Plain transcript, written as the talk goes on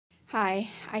Hi,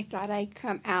 I thought I'd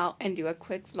come out and do a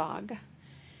quick vlog.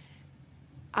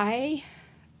 I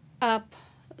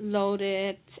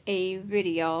uploaded a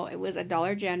video. It was a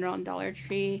Dollar General and Dollar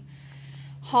Tree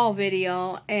haul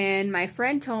video, and my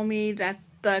friend told me that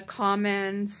the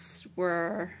comments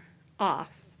were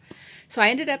off. So I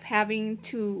ended up having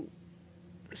to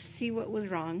see what was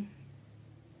wrong.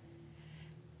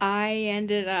 I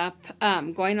ended up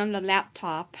going on the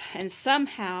laptop, and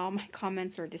somehow my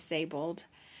comments were disabled.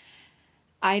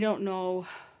 I don't know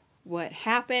what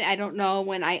happened. I don't know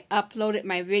when I uploaded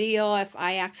my video if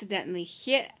I accidentally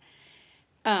hit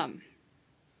to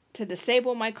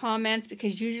disable my comments,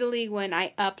 because usually when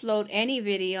I upload any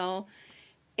video,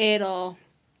 it'll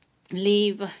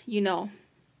leave,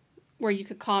 where you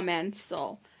could comment.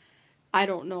 So I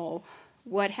don't know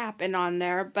what happened on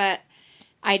there, but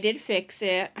I did fix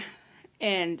it,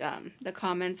 and the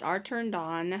comments are turned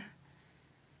on.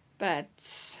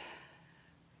 But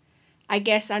I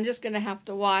guess I'm just going to have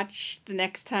to watch the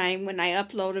next time when I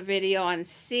upload a video and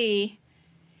see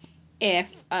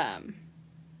if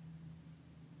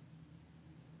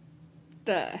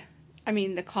the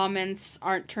comments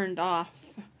aren't turned off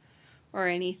or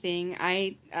anything.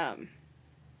 I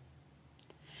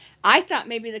thought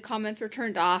maybe the comments were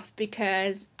turned off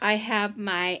because I have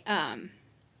my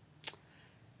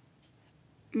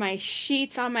my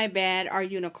sheets on my bed are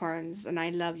unicorns, and I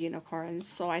love unicorns,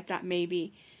 so I thought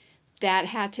maybe that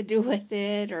had to do with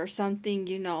it or something,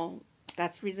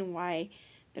 that's the reason why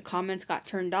the comments got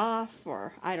turned off,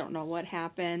 or I don't know what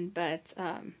happened, but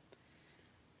I'm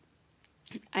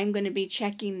going to be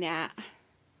checking that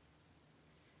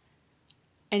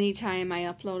anytime I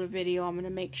upload a video. I'm going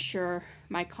to make sure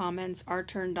my comments are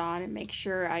turned on and make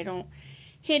sure I don't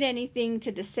hit anything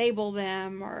to disable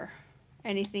them or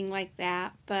anything like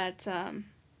that. But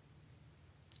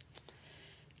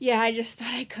yeah, I just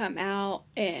thought I'd come out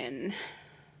and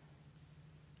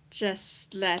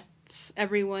just let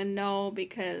everyone know,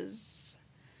 because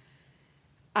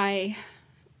I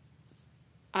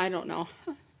don't know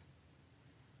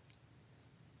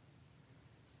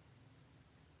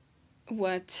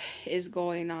what is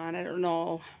going on. I don't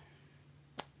know,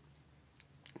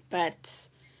 but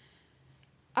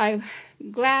I'm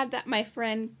glad that my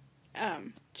friend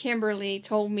Kimberly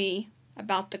told me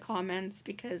about the comments,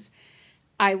 because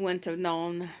I wouldn't have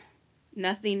known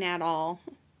nothing at all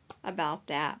about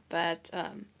that. But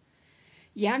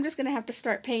yeah, I'm just gonna have to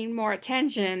start paying more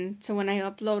attention to when I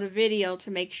upload a video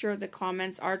to make sure the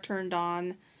comments are turned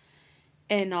on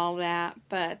and all that.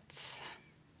 But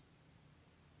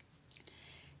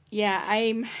yeah,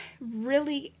 I'm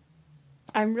really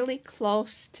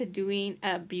close to doing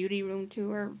a beauty room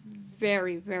tour.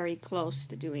 Very, very close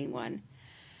to doing one.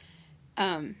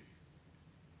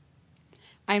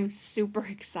 I'm super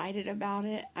excited about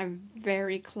it. I'm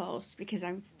very close because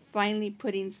I'm finally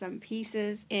putting some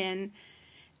pieces in.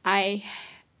 I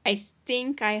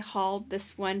think I hauled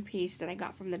this one piece that I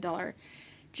got from the Dollar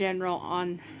General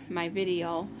on my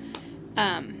video.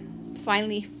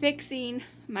 Finally fixing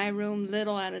my room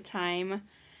little at a time.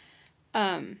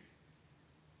 I'm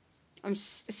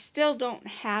still don't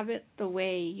have it the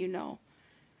way,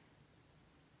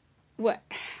 What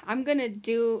I'm gonna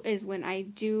do is, when I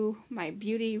do my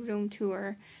beauty room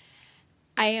tour,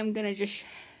 I am gonna just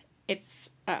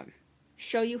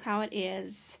show you how it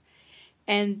is,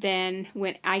 and then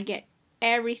when I get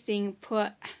everything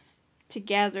put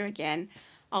together again,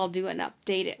 I'll do an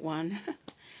updated one.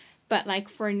 But like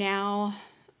for now,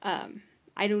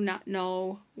 I do not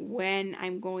know when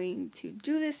I'm going to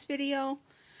do this video.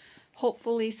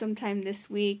 Hopefully sometime this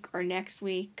week or next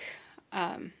week.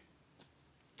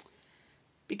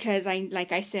 Because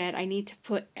like I said, I need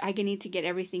to get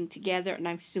everything together, and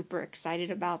I'm super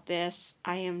excited about this.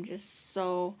 I am just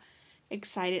so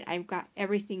excited. I've got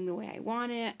everything the way I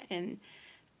want it, and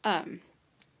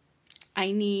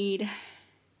I need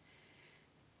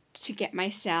to get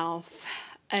myself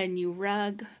a new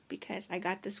rug, because I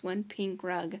got this one pink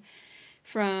rug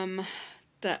from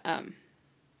the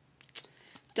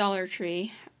Dollar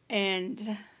Tree,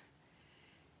 and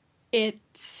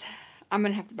I'm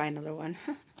gonna have to buy another one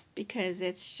because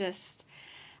it's just,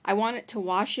 I want it to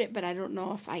wash it, but I don't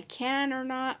know if I can or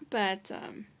not. But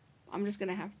I'm just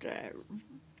gonna have to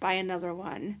buy another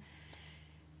one.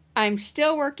 I'm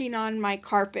still working on my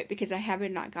carpet because I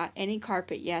haven't not got any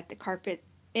carpet yet. The carpet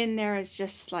in there is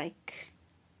just like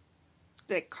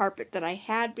the carpet that I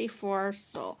had before,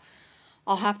 so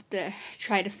I'll have to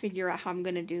try to figure out how I'm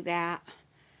gonna do that,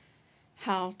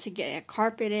 how to get a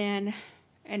carpet in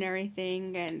and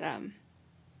everything. And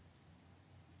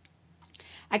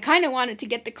I kind of wanted to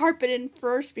get the carpet in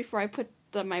first before I put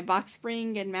my box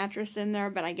spring and mattress in there,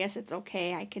 but I guess it's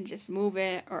okay. I can just move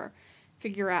it or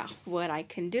figure out what I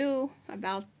can do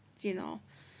about,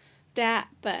 that.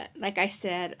 But like I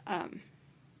said,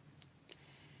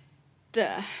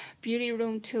 the beauty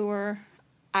room tour,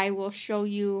 I will show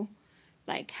you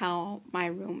like how my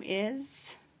room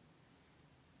is,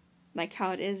 like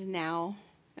how it is now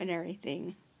and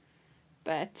everything.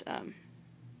 But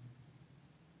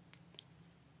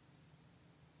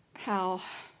how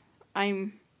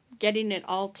I'm getting it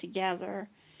all together,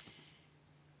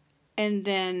 and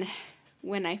then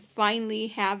when I finally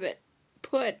have it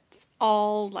put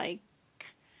all like,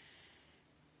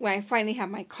 when I finally have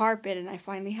my carpet and I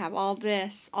finally have all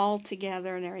this all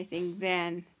together and everything,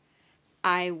 then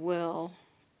I will,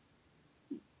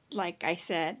 like I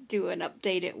said, do an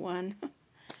updated one.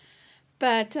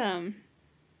 But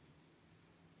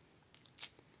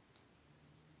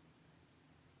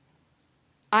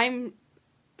I'm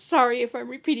sorry if I'm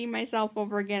repeating myself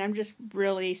over again. I'm just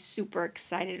really super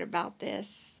excited about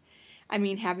this. I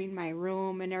mean, having my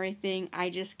room and everything, I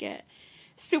just get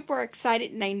super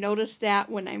excited, and I notice that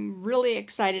when I'm really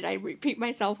excited, I repeat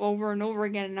myself over and over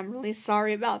again, and I'm really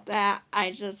sorry about that.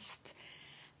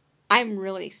 I'm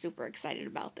really super excited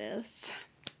about this.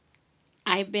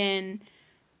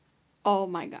 Oh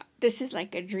my God, this is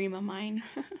like a dream of mine.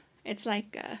 It's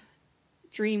like a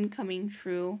dream coming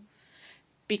true,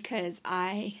 because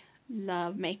I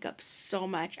love makeup so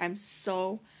much. I'm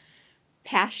so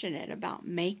passionate about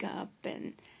makeup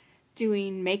and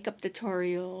doing makeup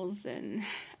tutorials, and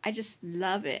I just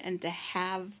love it. And to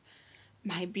have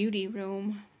my beauty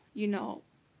room,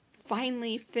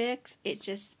 finally fixed, it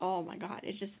just, oh my God,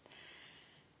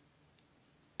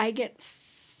 I get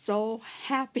so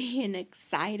happy and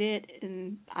excited,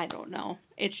 and I don't know,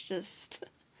 it just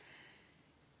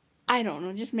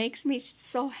makes me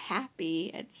so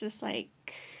happy. It's just like,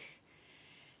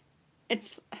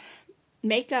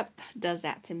 makeup does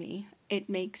that to me. It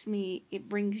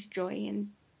brings joy,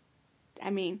 and I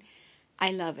mean,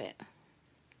 I love it.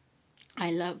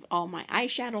 I love all my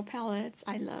eyeshadow palettes.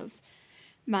 I love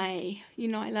I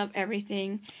love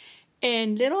everything.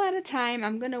 And little at a time,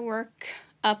 I'm going to work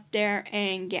up there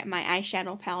and get my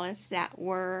eyeshadow palettes that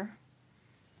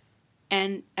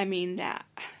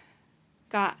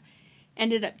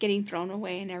ended up getting thrown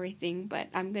away and everything. But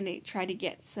I'm going to try to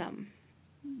get some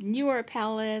newer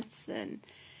palettes, and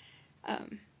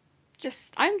I'm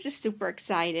just super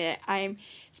excited.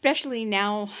 Especially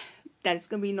now that it's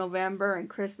going to be November and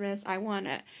Christmas, I want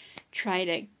to try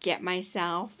to get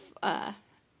myself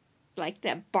like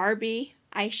that Barbie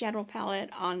eyeshadow palette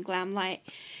on Glamlight.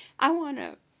 I want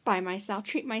to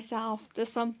treat myself to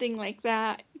something like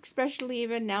that, especially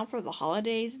even now for the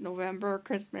holidays, November,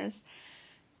 Christmas.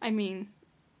 I mean,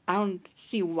 I don't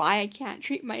see why I can't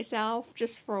treat myself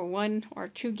just for 1 or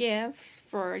 2 gifts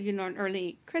for, an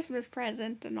early Christmas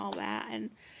present and all that.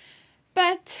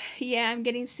 But yeah, I'm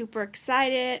getting super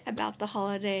excited about the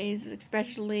holidays,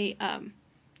 especially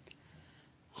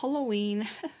Halloween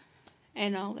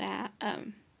and all that.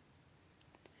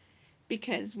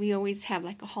 Because we always have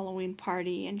like a Halloween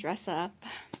party and dress up.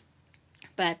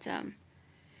 But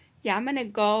yeah, I'm gonna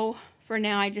go for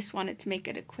now. I just wanted to make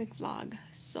it a quick vlog.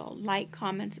 So like,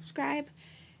 comment, subscribe.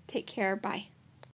 Take care. Bye.